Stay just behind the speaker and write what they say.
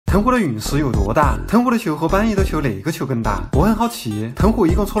藤虎的陨石有多大？藤虎的球和班一的球哪个球更大？我很好奇，藤虎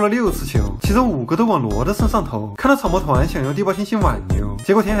一共戳了6次球，其中5个都往罗的身上投。看到草帽团想用地爆天星挽留，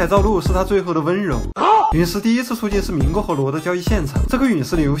结果天海造陆是他最后的温柔。陨石第一次出现是明哥和罗的交易现场，这颗陨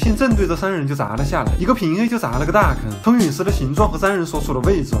石流星正对着3人就砸了下来，一个平 A 就砸了个大坑。从陨石的形状和3人所处的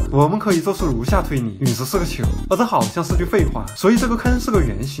位置，我们可以做出如下推理：陨石是个球，而这好像是句废话，所以这个坑是个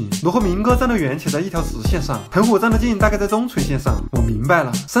圆形。罗和明哥站得远且在一条直线上，藤虎站得近，大概在中垂线上。我明白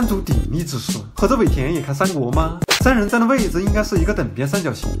了，三足鼎立之势。合着尾田也看三国吗？3人站的位置应该是一个等边三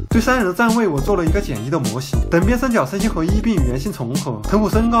角形。对3人的站位，我做了一个简易的模型。等边三角三星合一并与圆心重合。藤虎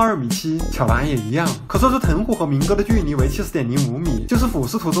身高2.7米，巧兰也一样。可算出藤虎和明哥的距离为70.05米，就是俯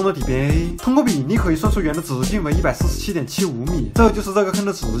视图中的底边 A。通过比例可以算出圆的直径为147.75米，这就是这个坑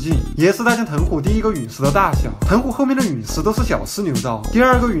的直径，也是大将藤虎第一个陨石的大小。藤虎后面的陨石都是小试流道，第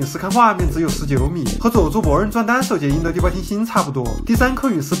2个陨石看画面只有19米，和佐助博人传单手结印的地爆天星差不多。第3颗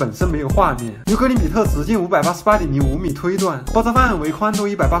陨石本身没有画面，由格林比特直径588.05米推断，爆炸范围宽度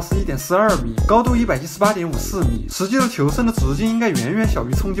181.42米，高度118.54米，实际的球身的直径应该远远小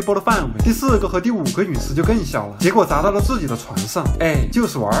于冲击波的范围。第4个和第5个陨石就更小了，结果砸到了自己的船上，就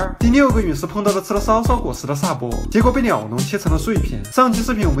是玩。第6个陨石碰到了吃了烧果实的萨波，结果被鸟笼切成了碎片。上期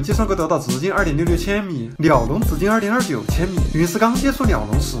视频我们计算过得到直径2.66千米，鸟笼直径2.29千米。陨石刚接触鸟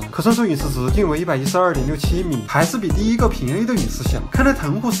笼时，可算出陨石直径为112.67米，还是比第一个平 A 的陨石小。看来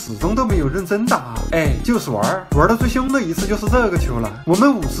藤虎始终都没有认真打，就是玩的最凶的一次就是这个球了。我们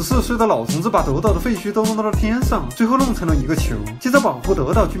54岁的老同志把德岛的废墟都弄到了天上，最后弄成了一个球，借着保护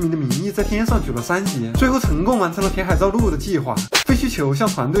德岛居民的名义在天上举了3节，最后成功完成了填海造陆的计划。废墟球向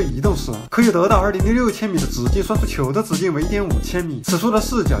船队移动时，可以得到2.66千米的直径，算出球的直径为1.5千米。此处的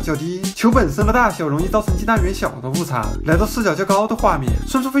视角较低，球本身的大小容易造成鸡蛋远小的误差。来到视角较高的画面，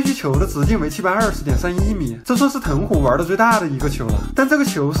算出废墟球的直径为720.31米，这算是藤虎玩的最大的一个球了。但这个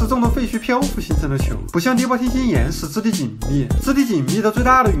球是众多废墟漂浮形成的球，不像地爆天星岩石质地紧密，质地紧密的最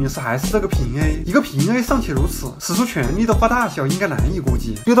大的陨石还是这个平 A。一个平 A 尚且如此，使出全力的话大小应该难以估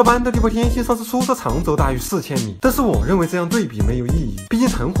计。6到班的地爆天星上次出色长轴大于4千米，但是我认为这样对比没有意义，毕竟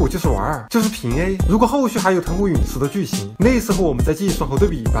藤虎就是玩，就是平 A。如果后续还有藤虎陨石的剧情，那时候我们再计算和对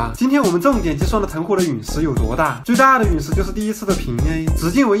比吧。今天我们重点计算了藤虎的陨石有多大，最大的陨石就是第一次的平 A，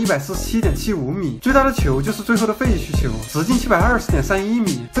 直径为147.75米，最大的球就是最后的废墟球，直径720.31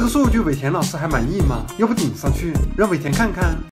米。这个数据尾田老师还满意吗？要不顶上去让尾田看看。